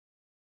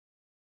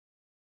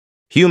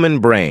Human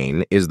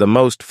brain is the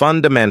most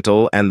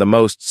fundamental and the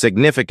most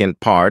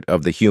significant part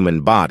of the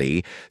human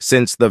body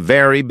since the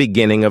very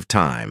beginning of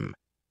time.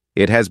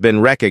 It has been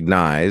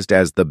recognized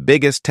as the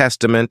biggest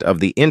testament of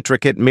the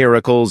intricate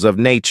miracles of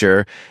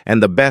nature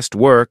and the best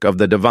work of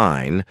the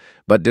divine,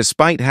 but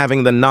despite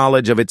having the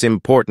knowledge of its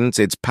importance,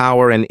 its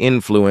power and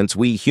influence,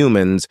 we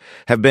humans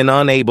have been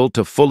unable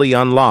to fully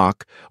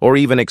unlock or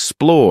even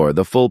explore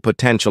the full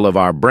potential of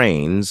our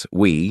brains.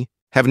 We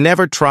have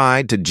never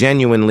tried to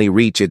genuinely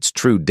reach its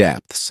true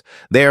depths.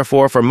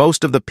 Therefore, for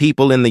most of the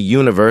people in the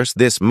universe,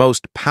 this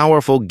most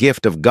powerful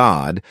gift of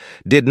God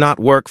did not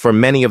work for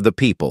many of the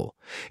people.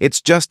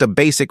 It's just a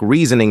basic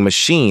reasoning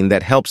machine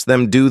that helps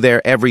them do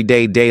their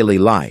everyday daily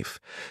life.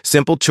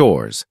 Simple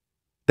chores.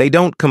 They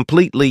don't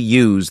completely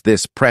use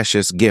this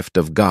precious gift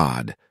of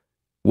God.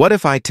 What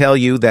if I tell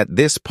you that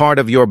this part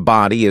of your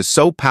body is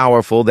so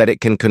powerful that it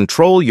can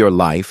control your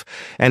life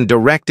and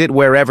direct it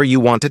wherever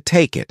you want to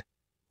take it?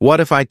 What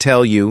if I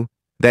tell you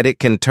that it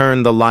can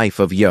turn the life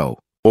of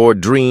or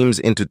dreams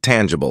into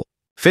tangible,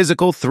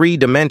 physical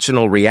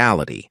three-dimensional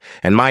reality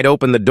and might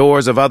open the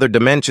doors of other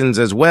dimensions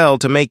as well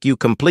to make you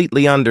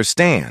completely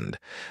understand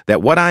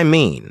that what I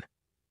mean?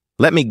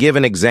 Let me give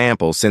an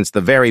example. Since the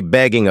very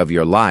beginning of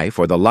your life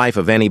or the life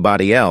of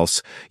anybody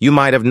else, you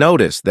might have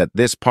noticed that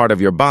this part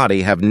of your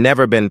body have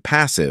never been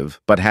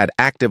passive but had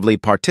actively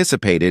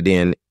participated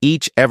in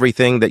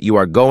everything that you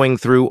are going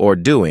through or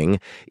doing,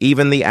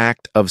 even the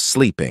act of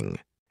sleeping.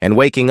 And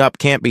waking up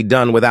can't be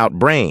done without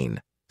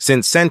brain.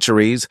 Since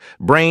centuries,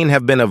 brain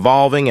have been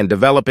evolving and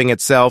developing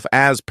itself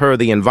as per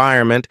the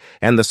environment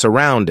and the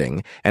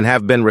surrounding and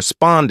have been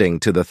responding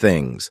to the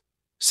things,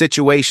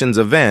 situations,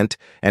 event,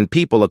 and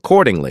people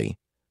accordingly.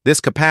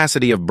 This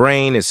capacity of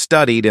brain is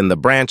studied in the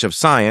branch of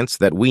science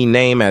that we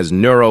name as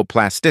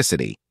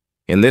neuroplasticity.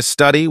 In this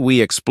study,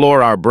 we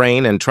explore our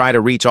brain and try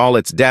to reach all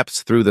its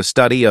depths through the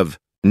study of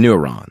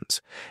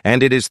neurons.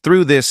 And it is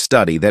through this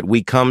study that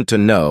we come to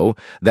know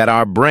that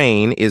our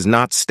brain is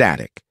not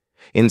static.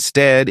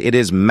 Instead, it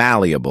is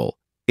malleable.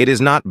 It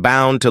is not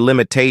bound to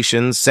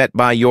limitations set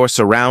by your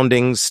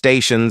surroundings,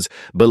 stations,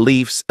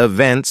 beliefs,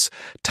 events,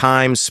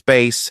 time,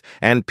 space,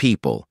 and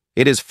people.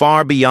 It is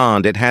far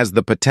beyond. It has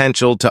the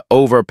potential to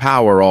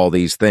overpower all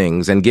these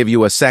things and give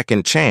you a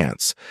second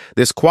chance.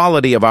 This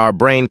quality of our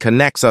brain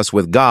connects us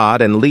with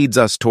God and leads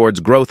us towards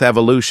growth,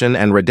 evolution,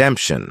 and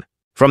redemption.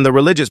 From the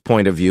religious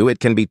point of view, it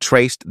can be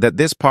traced that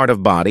this part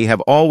of body have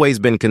always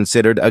been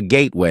considered a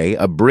gateway,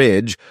 a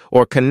bridge,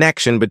 or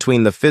connection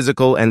between the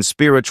physical and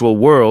spiritual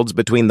worlds,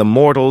 between the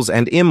mortals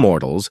and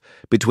immortals,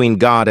 between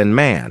God and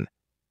man.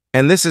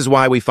 And this is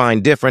why we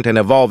find different and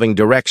evolving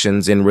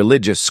directions in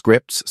religious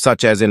scripts,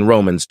 such as in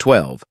Romans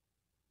 12.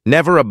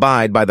 Never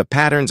abide by the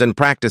patterns and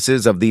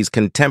practices of these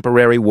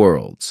contemporary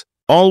worlds.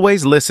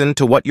 Always listen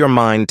to what your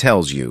mind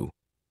tells you.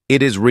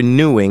 It is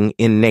renewing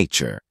in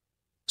nature.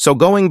 So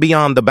going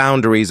beyond the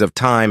boundaries of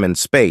time and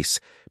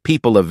space,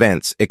 people,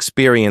 events,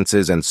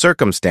 experiences, and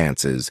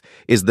circumstances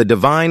is the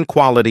divine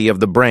quality of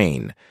the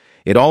brain.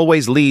 It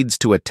always leads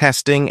to a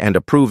testing and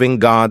approving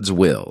God's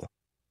will.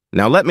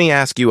 Now let me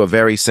ask you a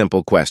very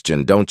simple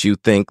question. Don't you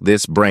think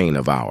this brain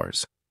of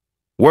ours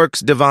works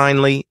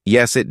divinely?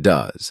 Yes, it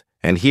does.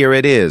 And here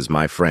it is,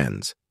 my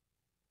friends.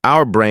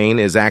 Our brain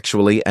is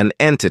actually an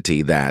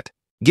entity that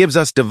gives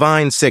us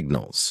divine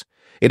signals.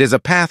 It is a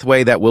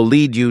pathway that will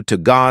lead you to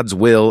God's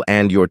will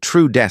and your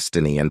true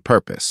destiny and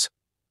purpose.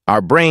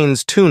 Our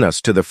brains tune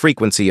us to the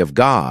frequency of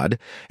God,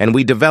 and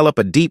we develop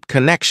a deep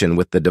connection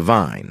with the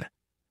divine.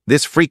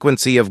 This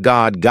frequency of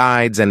God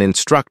guides and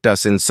instructs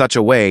us in such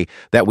a way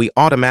that we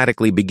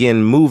automatically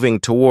begin moving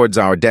towards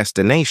our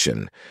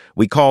destination.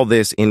 We call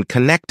this in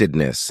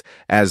connectedness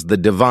as the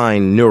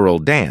divine neural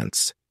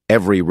dance.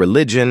 Every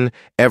religion,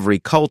 every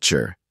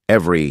culture,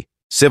 every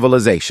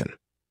civilization.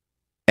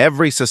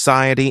 Every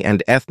society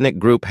and ethnic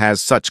group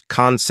has such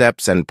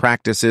concepts and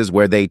practices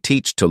where they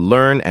teach to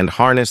learn and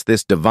harness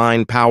this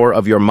divine power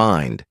of your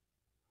mind.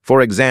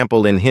 For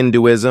example, in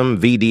Hinduism,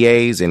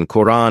 Vedas, in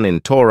Quran, in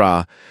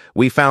Torah,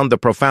 we found the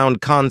profound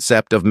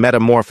concept of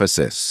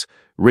metamorphosis,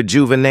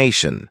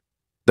 rejuvenation,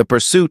 the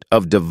pursuit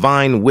of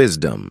divine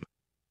wisdom.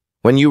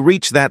 When you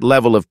reach that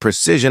level of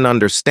precision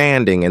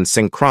understanding and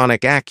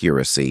synchronic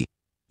accuracy,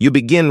 you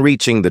begin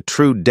reaching the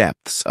true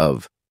depths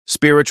of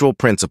spiritual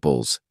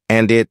principles,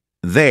 and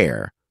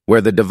there,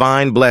 where the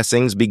divine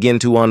blessings begin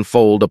to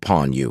unfold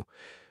upon you.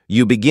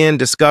 You begin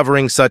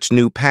discovering such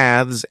new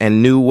paths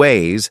and new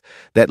ways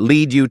that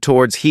lead you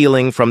towards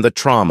healing from the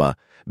trauma,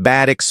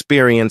 bad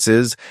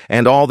experiences,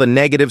 and all the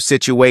negative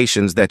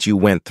situations that you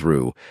went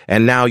through.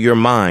 And now your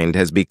mind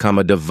has become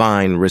a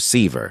divine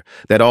receiver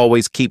that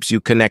always keeps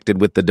you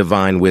connected with the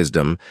divine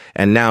wisdom,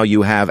 and now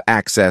you have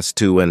access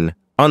to an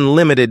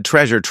unlimited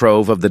treasure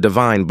trove of the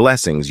divine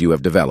blessings you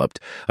have developed,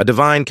 a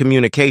divine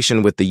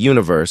communication with the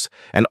universe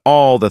and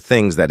all the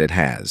things that it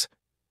has.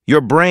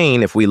 Your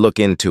brain, if we look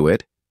into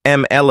it,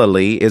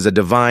 MLLE is a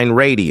divine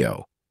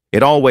radio.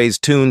 It always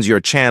tunes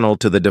your channel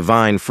to the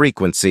divine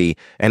frequency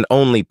and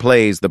only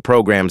plays the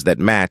programs that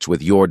match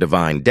with your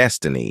divine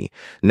destiny.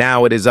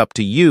 Now it is up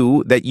to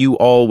you that you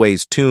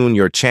always tune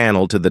your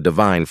channel to the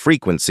divine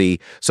frequency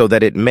so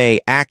that it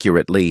may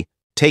accurately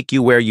take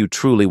you where you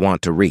truly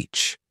want to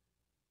reach.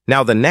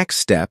 Now the next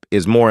step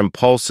is more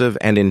impulsive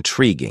and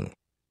intriguing.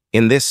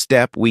 In this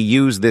step, we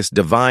use this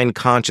divine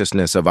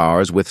consciousness of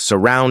ours with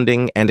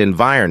surrounding and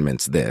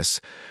environments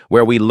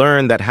where we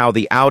learn that how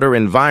the outer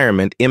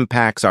environment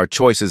impacts our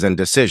choices and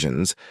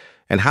decisions,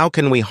 and how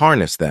can we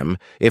harness them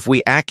if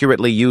we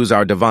accurately use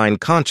our divine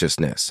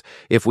consciousness,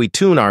 if we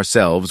tune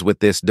ourselves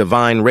with this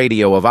divine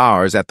radio of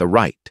ours at the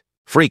right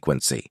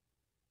frequency.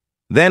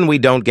 Then we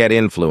don't get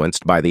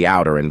influenced by the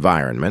outer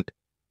environment.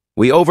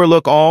 We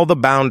overlook all the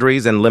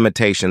boundaries and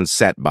limitations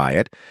set by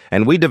it,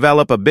 and we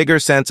develop a bigger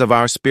sense of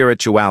our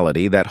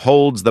spirituality that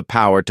holds the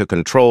power to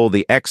control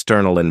the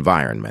external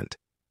environment.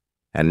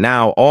 And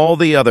now all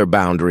the other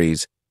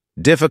boundaries,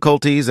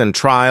 difficulties, and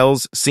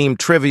trials seem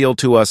trivial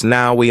to us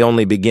now. We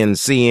only begin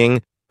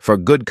seeing, for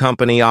good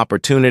company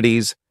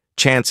opportunities,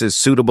 chances,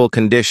 suitable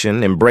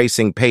condition,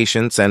 embracing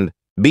patience, and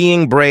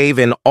being brave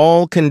in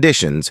all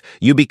conditions.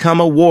 You become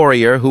a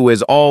warrior who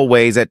is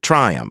always at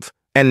triumph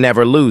and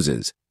never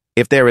loses.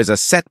 If there is a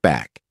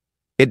setback,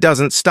 it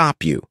doesn't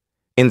stop you.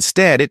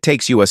 Instead, it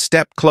takes you a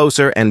step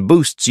closer and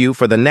boosts you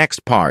for the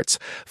next parts,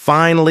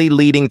 finally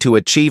leading to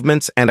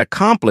achievements and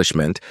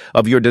accomplishment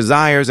of your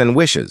desires and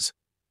wishes.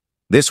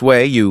 This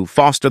way, you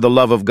foster the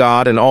love of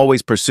God and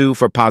always pursue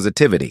for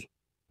positivity.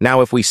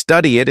 Now, if we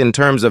study it in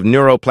terms of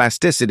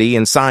neuroplasticity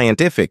in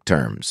scientific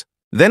terms,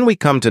 then we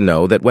come to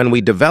know that when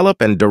we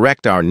develop and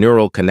direct our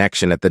neural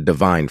connection at the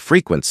divine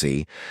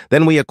frequency,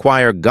 then we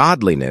acquire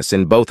godliness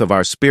in both of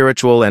our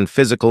spiritual and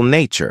physical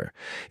nature.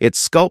 It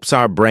sculpts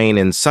our brain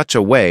in such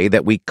a way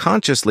that we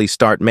consciously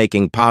start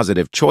making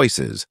positive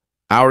choices.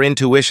 Our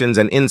intuitions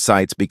and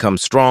insights become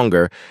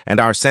stronger, and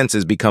our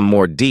senses become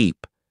more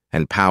deep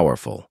and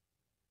powerful.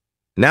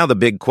 Now the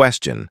big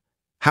question: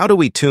 how do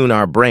we tune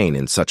our brain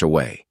in such a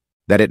way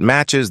that it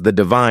matches the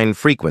divine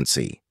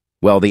frequency?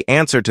 Well, the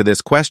answer to this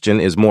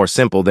question is more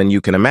simple than you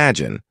can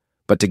imagine.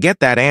 But to get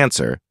that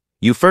answer,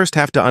 you first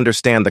have to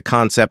understand the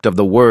concept of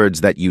the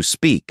words that you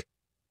speak.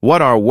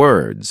 What are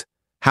words?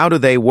 How do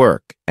they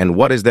work? And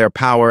what is their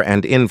power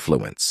and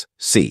influence?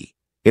 See,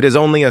 it is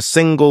only a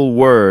single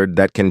word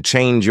that can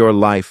change your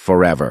life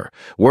forever.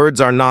 Words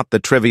are not the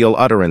trivial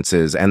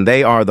utterances, and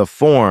they are the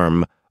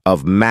form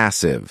of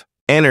massive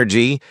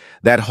energy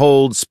that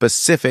holds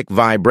specific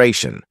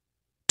vibration.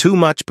 Too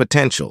much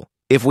potential.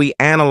 If we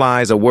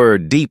analyze a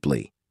word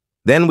deeply,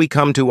 then we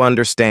come to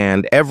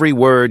understand every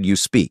word you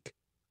speak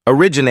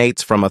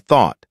originates from a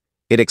thought.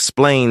 It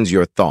explains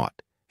your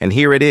thought. And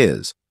here it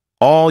is.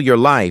 All your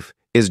life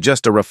is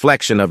just a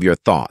reflection of your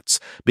thoughts,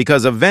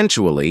 because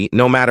eventually,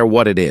 no matter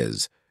what it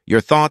is,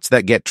 your thoughts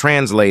that get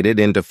translated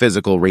into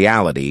physical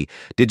reality.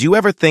 Did you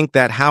ever think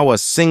that how a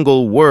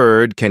single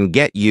word can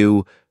get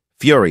you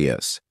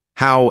furious?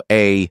 How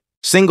a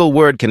single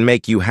word can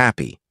make you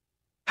happy?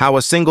 How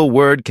a single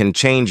word can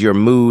change your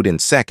mood in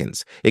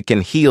seconds. It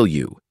can heal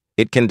you.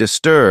 It can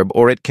disturb,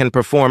 or it can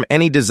perform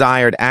any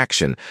desired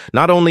action,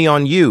 not only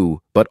on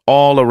you, but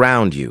all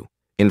around you.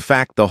 In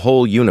fact, the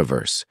whole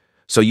universe.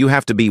 So you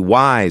have to be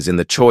wise in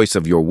the choice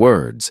of your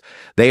words.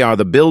 They are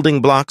the building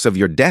blocks of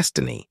your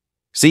destiny.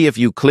 See, if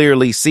you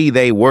clearly see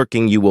they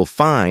working, you will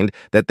find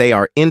that they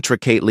are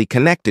intricately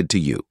connected to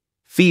you.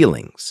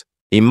 Feelings,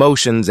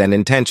 emotions, and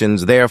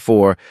intentions,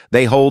 therefore,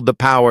 they hold the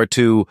power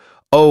to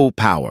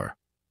power.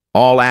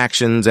 All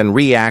actions and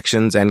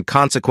reactions and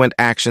consequent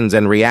actions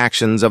and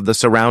reactions of the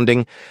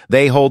surrounding,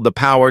 they hold the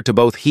power to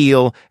both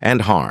heal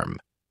and harm.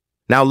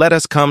 Now let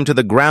us come to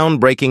the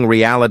groundbreaking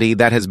reality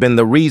that has been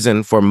the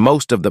reason for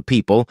most of the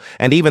people,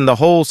 and even the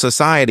whole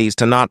societies,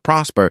 to not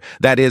prosper.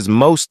 That is,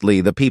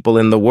 mostly the people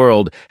in the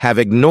world have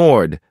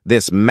ignored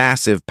this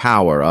massive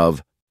power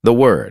of the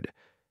word,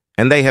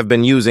 and they have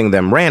been using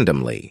them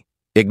randomly,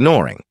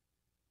 ignoring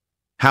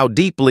how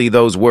deeply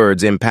those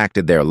words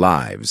impacted their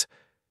lives.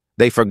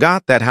 They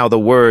forgot that how the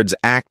words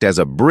act as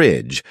a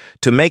bridge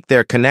to make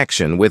their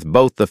connection with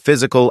both the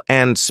physical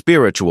and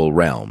spiritual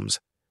realms,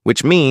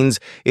 which means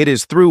it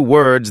is through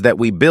words that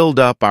we build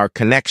up our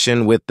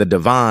connection with the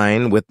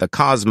divine, with the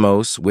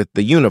cosmos, with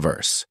the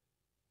universe.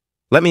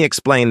 Let me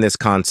explain this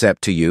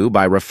concept to you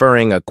by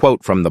referring a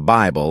quote from the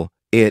Bible.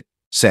 It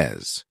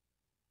says,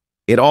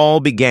 "It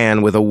all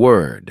began with a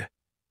word,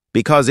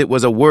 because it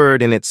was a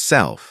word in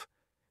itself.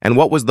 And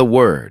what was the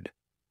word?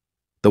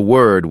 The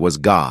word was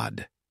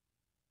God."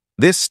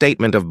 This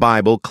statement of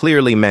Bible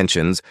clearly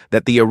mentions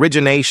that the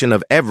origination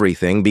of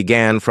everything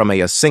began from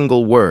a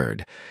single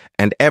word,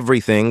 and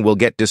everything will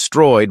get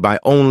destroyed by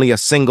only a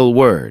single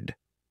word.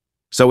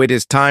 So it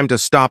is time to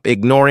stop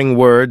ignoring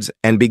words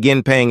and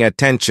begin paying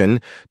attention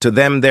to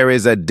them. There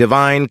is a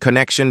divine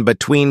connection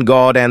between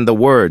God and the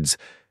words,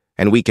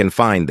 and we can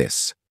find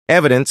this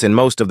evidence in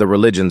most of the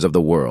religions of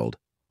the world.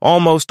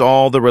 Almost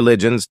all the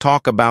religions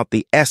talk about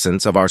the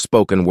essence of our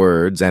spoken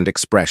words and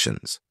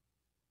expressions.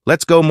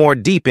 Let's go more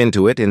deep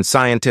into it in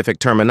scientific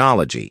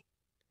terminology.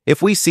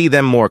 If we see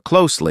them more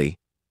closely,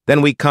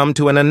 then we come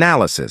to an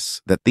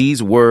analysis that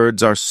these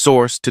words are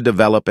sourced to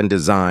develop and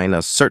design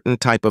a certain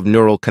type of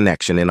neural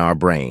connection in our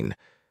brain,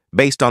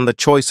 based on the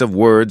choice of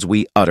words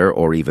we utter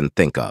or even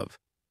think of.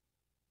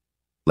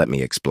 Let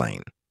me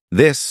explain.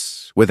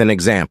 This, with an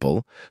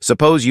example,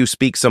 suppose you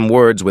speak some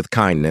words with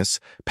kindness,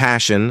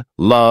 passion,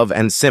 love,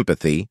 and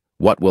sympathy,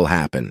 what will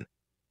happen?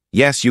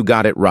 Yes, you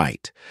got it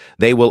right.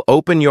 They will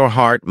open your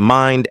heart,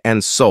 mind,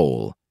 and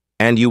soul,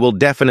 and you will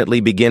definitely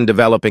begin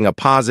developing a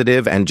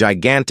positive and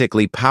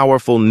gigantically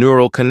powerful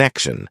neural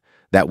connection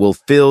that will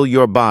fill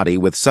your body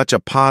with such a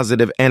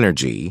positive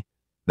energy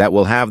that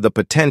will have the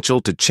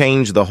potential to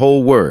change the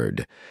whole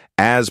world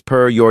as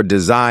per your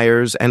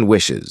desires and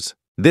wishes.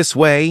 This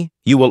way,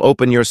 you will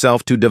open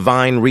yourself to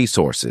divine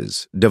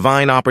resources,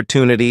 divine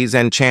opportunities,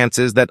 and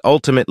chances that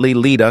ultimately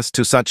lead us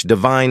to such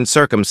divine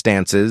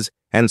circumstances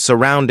and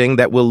surrounding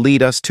that will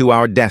lead us to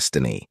our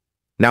destiny.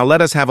 Now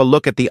let us have a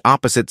look at the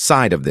opposite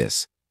side of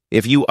this.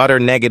 If you utter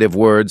negative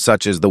words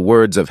such as the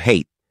words of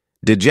hate,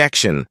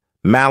 dejection,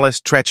 malice,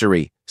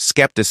 treachery,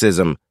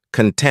 skepticism,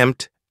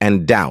 contempt,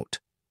 and doubt,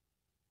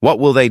 what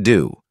will they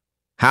do?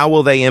 How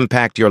will they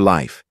impact your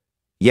life?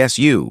 Yes,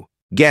 you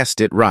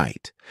guessed it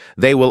right.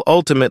 They will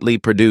ultimately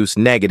produce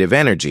negative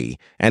energy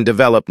and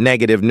develop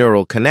negative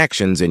neural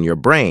connections in your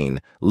brain,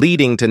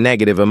 leading to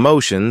negative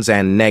emotions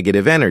and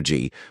negative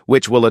energy,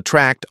 which will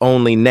attract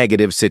only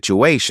negative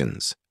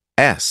situations.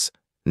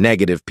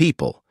 Negative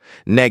people,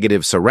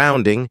 negative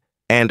surrounding,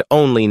 and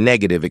only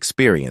negative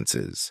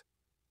experiences.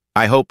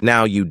 I hope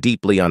now you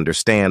deeply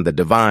understand the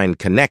divine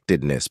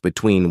connectedness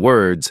between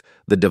words,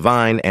 the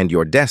divine, and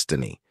your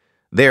destiny.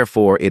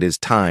 Therefore, it is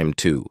time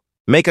to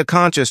make a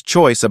conscious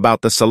choice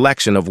about the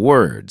selection of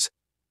words.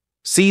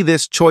 See,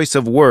 this choice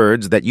of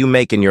words that you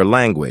make in your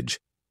language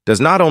does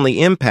not only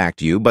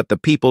impact you, but the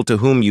people to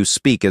whom you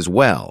speak as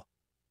well.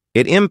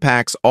 It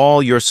impacts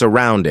all your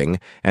surrounding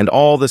and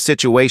all the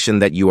situation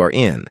that you are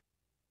in.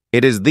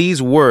 It is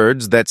these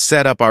words that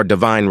set up our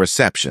divine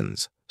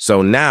receptions.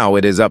 So now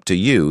it is up to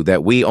you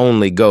that we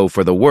only go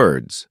for the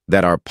words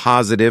that are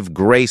positive,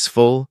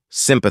 graceful,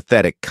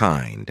 sympathetic,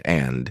 kind,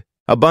 and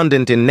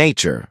abundant in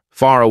nature,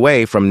 far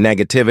away from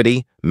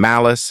negativity,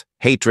 malice,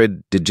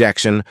 hatred,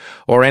 dejection,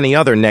 or any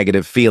other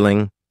negative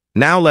feeling.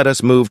 Now let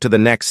us move to the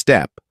next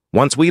step.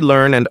 Once we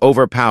learn and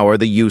overpower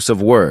the use of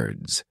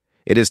words,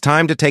 it is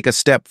time to take a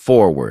step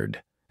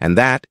forward, and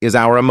that is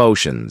our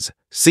emotions.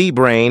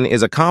 Brain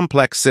is a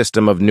complex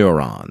system of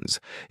neurons.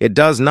 It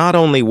does not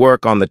only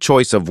work on the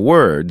choice of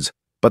words,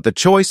 but the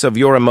choice of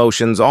your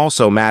emotions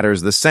also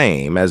matters the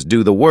same as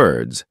do the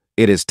words.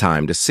 It is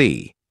time to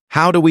see.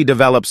 How do we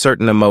develop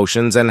certain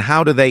emotions, and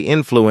how do they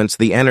influence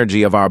the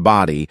energy of our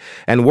body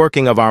and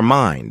working of our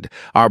mind?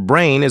 Our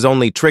brain is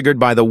only triggered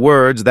by the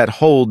words that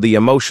hold the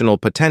emotional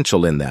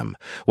potential in them.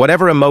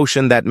 Whatever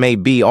emotion that may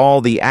be,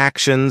 all the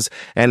actions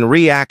and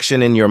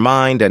reaction in your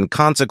mind and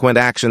consequent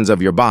actions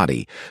of your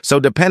body. So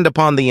depend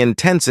upon the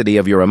intensity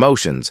of your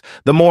emotions.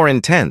 The more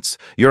intense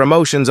your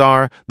emotions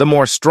are, the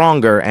more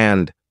stronger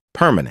and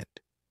permanent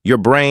your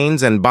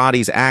brain's and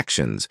body's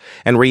actions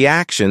and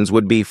reactions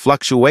would be.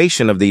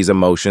 Fluctuation of these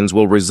emotions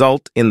will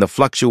result in the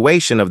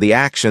fluctuation of the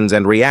actions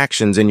and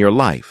reactions in your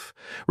life,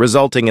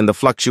 resulting in the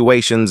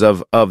fluctuations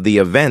of the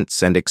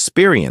events and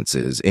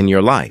experiences in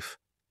your life.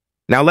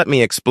 Now let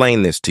me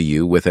explain this to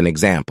you with an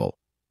example.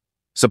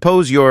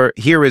 Suppose your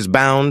here is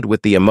bound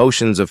with the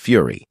emotions of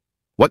fury.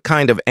 What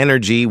kind of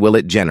energy will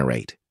it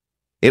generate?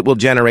 It will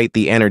generate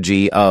the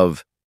energy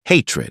of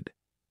hatred.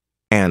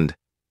 And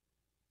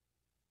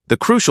the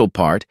crucial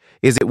part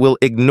is it will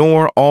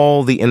ignore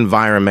all the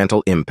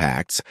environmental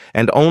impacts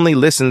and only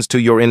listens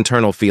to your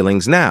internal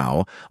feelings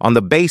now on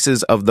the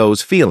basis of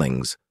those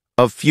feelings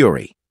of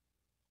fury.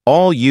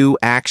 All you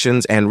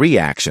actions and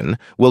reaction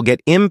will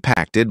get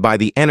impacted by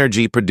the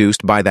energy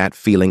produced by that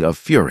feeling of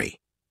fury.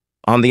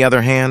 On the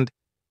other hand,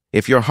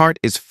 if your heart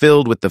is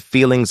filled with the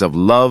feelings of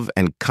love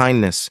and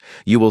kindness,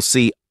 you will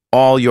see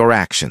all your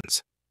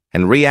actions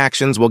and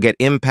reactions will get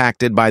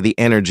impacted by the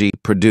energy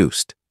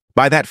produced.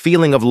 By that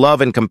feeling of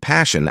love and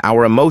compassion,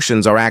 our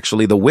emotions are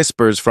actually the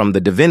whispers from the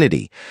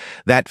divinity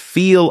that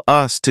feel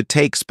us to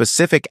take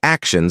specific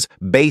actions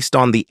based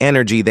on the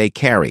energy they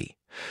carry.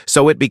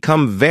 So it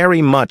becomes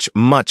very much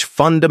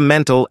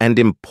fundamental and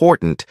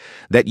important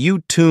that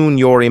you tune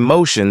your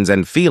emotions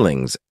and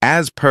feelings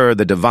as per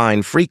the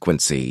divine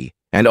frequency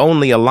and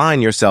only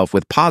align yourself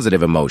with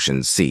positive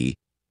emotions. See,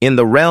 in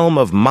the realm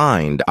of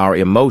mind, our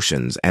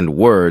emotions and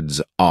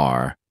words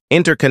are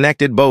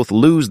interconnected, both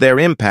lose their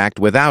impact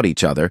without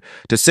each other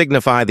to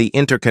signify the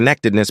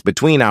interconnectedness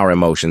between our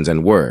emotions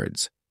and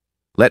words.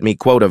 Let me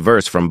quote a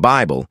verse from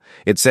Bible.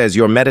 It says,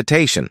 "Your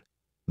meditation,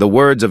 the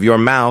words of your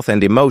mouth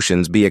and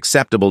emotions be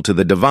acceptable to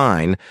the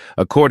divine."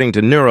 According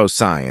to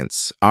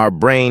neuroscience, our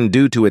brain,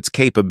 due to its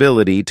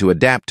capability to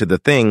adapt to the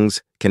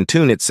things, can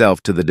tune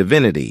itself to the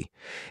divinity,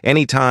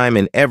 anytime,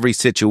 in every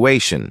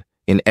situation,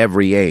 in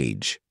every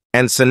age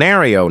and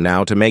scenario.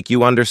 Now, to make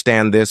you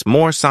understand this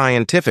more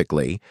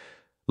scientifically,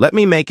 Let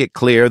me make it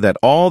clear that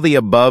all the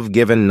above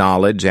given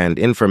knowledge and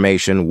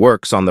information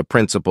works on the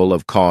principle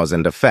of cause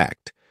and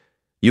effect.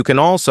 You can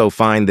also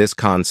find this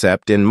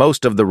concept in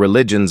most of the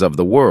religions of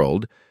the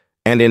world,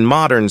 and in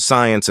modern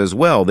science as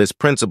well. This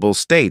principle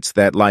states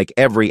that, like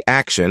every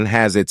action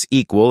has its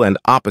equal and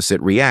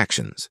opposite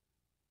reactions.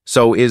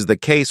 So is the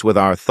case with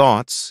our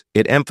thoughts.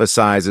 It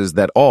emphasizes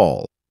that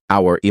all,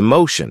 our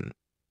emotion,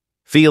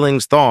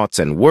 feelings, thoughts,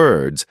 and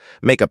words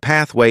make a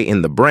pathway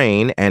in the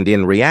brain, and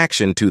in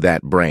reaction to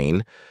that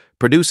brain,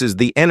 produces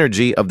the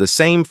energy of the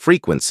same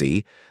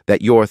frequency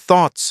that your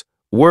thoughts,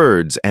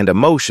 words, and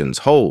emotions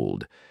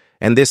hold.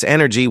 And this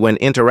energy, when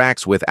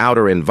interacts with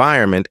outer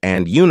environment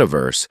and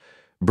universe,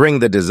 bring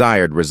the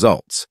desired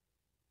results.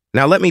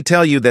 Now let me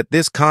tell you that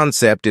this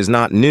concept is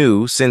not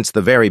new since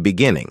the very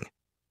beginning.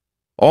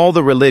 All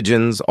the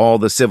religions, all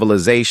the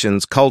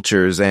civilizations,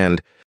 cultures,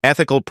 and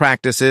ethical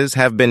practices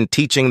have been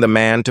teaching the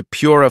man to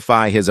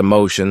purify his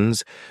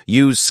emotions,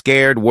 use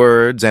scared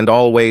words, and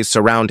always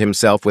surround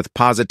himself with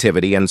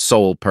positivity and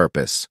sole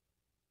purpose.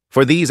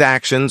 For these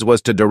actions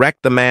was to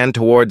direct the man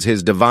towards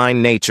his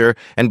divine nature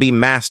and be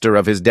master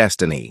of his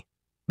destiny.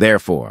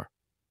 Therefore,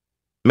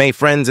 may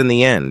friends, in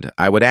the end,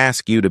 I would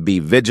ask you to be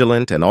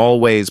vigilant and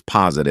always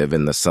positive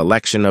in the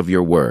selection of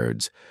your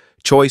words,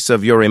 choice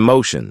of your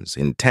emotions,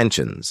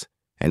 intentions,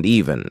 and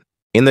even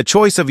in the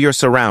choice of your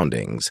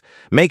surroundings.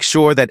 Make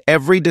sure that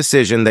every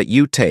decision that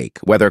you take,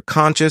 whether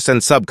conscious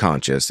and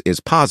subconscious, is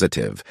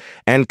positive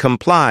and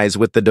complies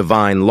with the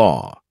divine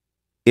law.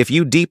 If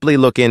you deeply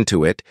look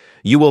into it,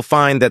 you will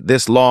find that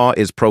this law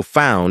is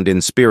profound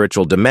in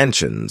spiritual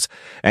dimensions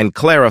and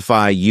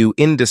clarify your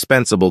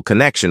indispensable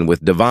connection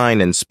with divine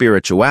and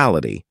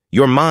spirituality.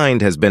 Your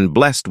mind has been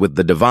blessed with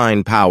the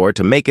divine power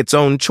to make its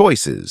own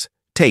choices,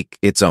 take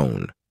its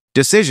own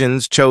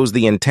decisions, chose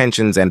the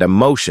intentions and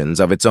emotions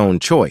of its own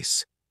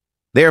choice.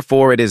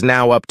 Therefore, it is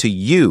now up to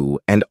you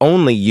and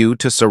only you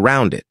to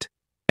surround it.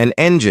 An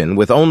engine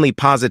with only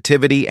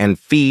positivity, and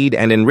feed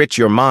and enrich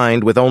your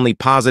mind with only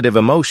positive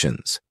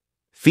emotions,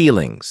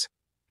 feelings,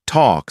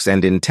 talks,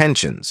 and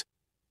intentions.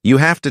 You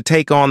have to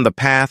take on the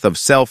path of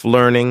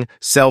self-learning,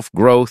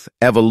 self-growth,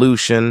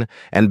 evolution,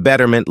 and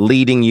betterment,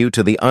 leading you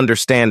to the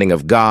understanding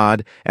of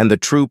God and the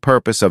true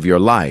purpose of your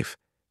life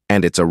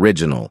and its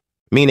original.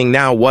 Meaning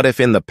now, what if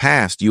in the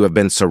past you have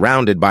been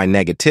surrounded by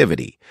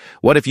negativity?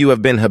 What if you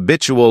have been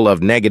habitual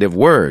of negative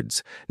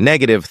words,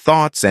 negative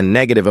thoughts, and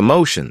negative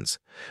emotions?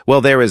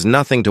 Well, there is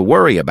nothing to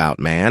worry about,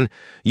 man.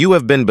 You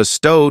have been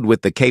bestowed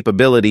with the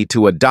capability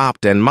to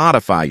adopt and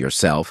modify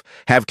yourself.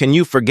 Can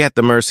you forget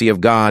the mercy of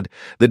God?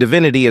 The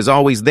divinity is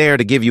always there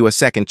to give you a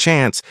second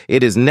chance.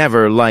 It is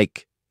never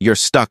like you're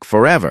stuck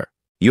forever.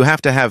 You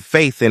have to have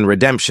faith in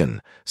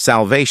redemption,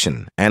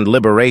 salvation, and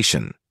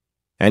liberation.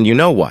 And you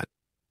know what?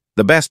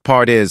 The best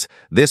part is,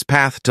 this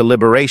path to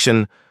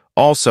liberation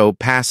also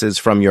passes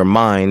from your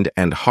mind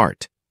and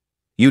heart.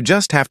 You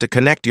just have to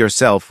connect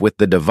yourself with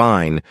the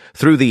divine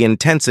through the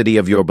intensity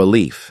of your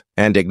belief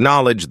and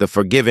acknowledge the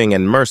forgiving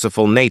and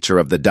merciful nature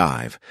of the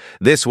dive.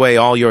 This way,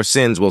 all your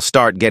sins will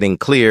start getting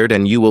cleared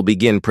and you will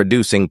begin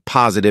producing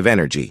positive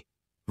energy.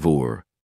 Vur.